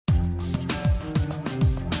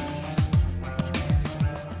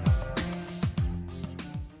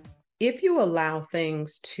if you allow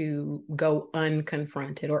things to go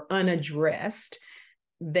unconfronted or unaddressed,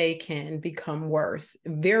 they can become worse.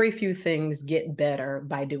 Very few things get better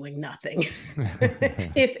by doing nothing,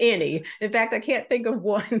 if any. In fact, I can't think of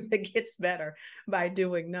one that gets better by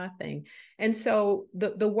doing nothing. And so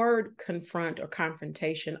the word confront or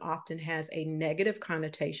confrontation often has a negative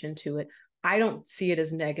connotation to it. I don't see it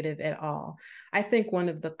as negative at all. I think one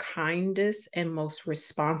of the kindest and most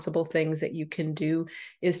responsible things that you can do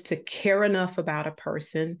is to care enough about a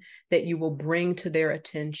person that you will bring to their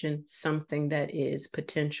attention something that is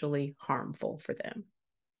potentially harmful for them.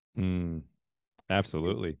 Mm,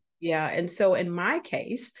 absolutely. Yeah. And so in my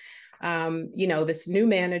case, this new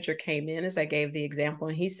manager came in, as I gave the example,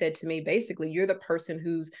 and he said to me, basically, you're the person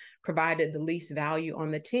who's provided the least value on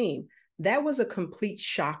the team. That was a complete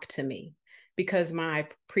shock to me because my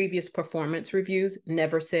previous performance reviews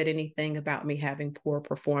never said anything about me having poor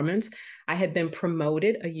performance. I had been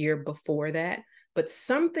promoted a year before that, but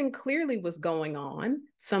something clearly was going on,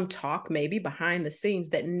 some talk maybe behind the scenes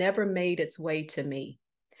that never made its way to me.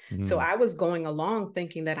 So Mm. I was going along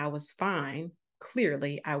thinking that I was fine.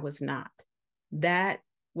 Clearly, I was not. That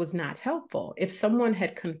was not helpful. If someone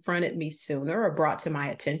had confronted me sooner or brought to my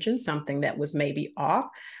attention something that was maybe off,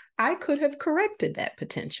 I could have corrected that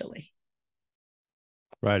potentially.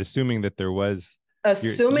 Right. Assuming that there was, you're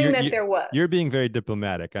Assuming you're that you're there you're was. being very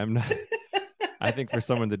diplomatic. I'm not. I think for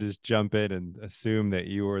someone to just jump in and assume that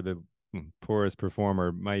you were the poorest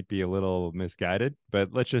performer might be a little misguided.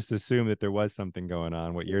 But let's just assume that there was something going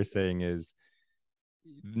on. What you're saying is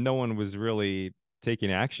no one was really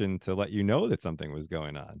taking action to let you know that something was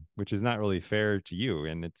going on, which is not really fair to you,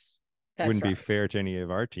 and it's That's wouldn't be right. fair to any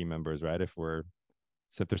of our team members, right? If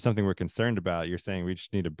there's something we're concerned about, you're saying we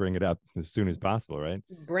just need to bring it up as soon as possible, right?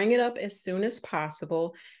 Bring it up as soon as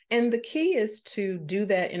possible. And the key is to do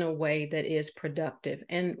that in a way that is productive.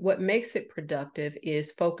 And what makes it productive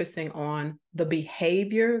is focusing on the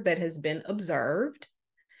behavior that has been observed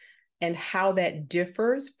and how that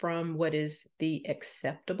differs from what is the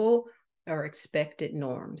acceptable or expected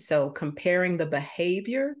norm. So comparing the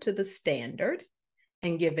behavior to the standard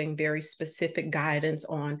and giving very specific guidance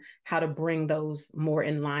on how to bring those more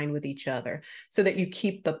in line with each other so that you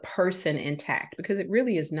keep the person intact, because it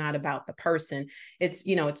really is not about the person. It's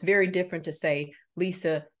very different to say,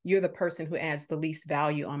 Lisa, you're the person who adds the least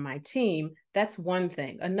value on my team. That's one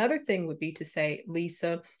thing. Another thing would be to say,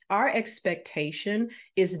 Lisa, our expectation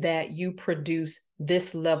is that you produce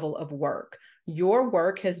this level of work. Your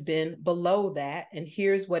work has been below that, and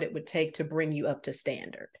here's what it would take to bring you up to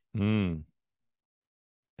standard. Mm.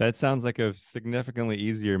 That sounds like a significantly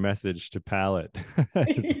easier message to palate.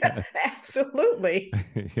 Yeah, absolutely.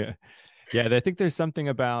 Yeah. Yeah, I think there's something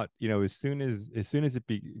about, as soon as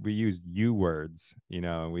we use you words,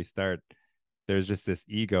 and we start there's just this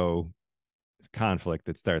ego conflict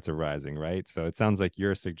that starts arising, right? So it sounds like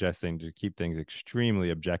you're suggesting to keep things extremely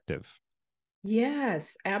objective.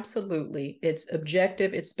 Yes, absolutely. It's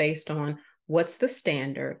objective. It's based on what's the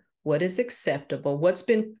standard, what is acceptable, what's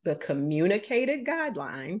been the communicated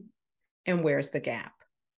guideline, and where's the gap.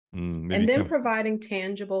 Maybe And then come providing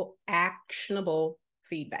tangible, actionable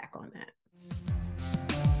feedback on that.